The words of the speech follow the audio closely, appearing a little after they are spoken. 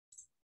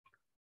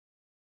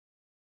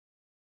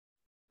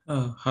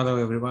Hello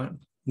everyone,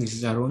 this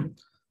is Arun.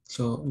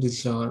 So this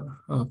is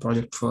our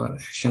project for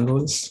action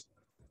rules.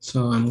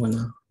 So I'm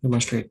gonna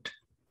demonstrate.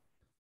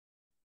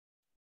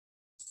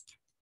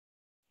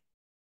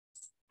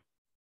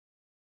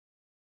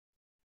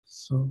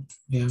 So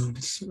we have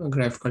this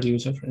graphical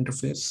user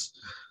interface,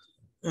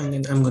 and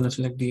then I'm gonna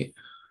select the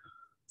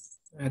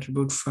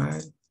attribute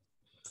file,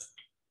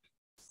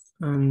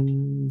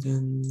 and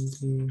then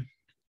the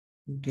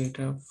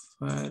data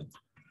file,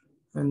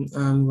 and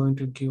I'm going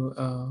to give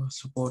a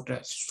support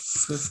as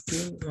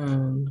 15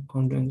 and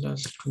contents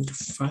as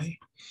 25,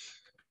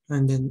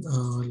 and then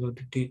load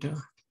the data.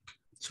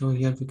 So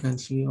here we can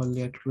see all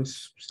the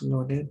attributes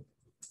loaded.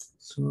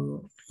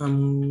 So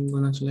I'm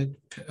gonna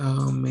select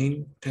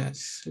main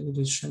test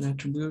decision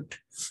attribute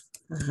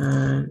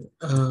and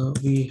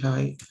v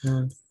high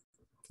and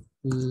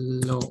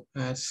low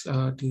as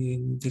the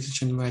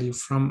decision value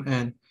from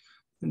and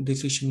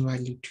decision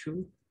value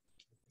to.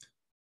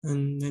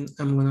 And then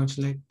I'm gonna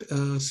select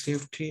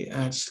safety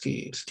as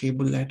the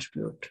stable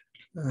attribute,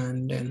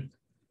 and then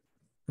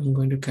I'm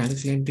going to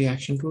calculate the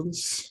action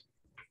rules.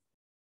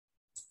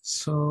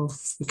 So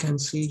we can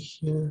see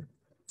here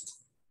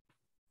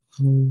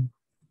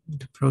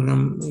the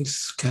program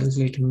is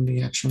calculating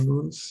the action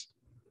rules,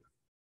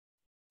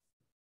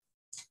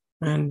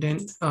 and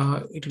then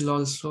it will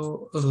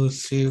also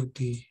save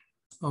the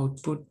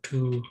output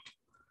to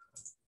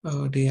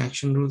the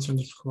action rules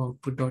underscore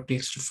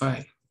output.txt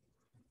file.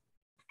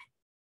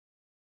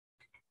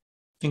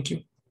 Thank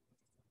you.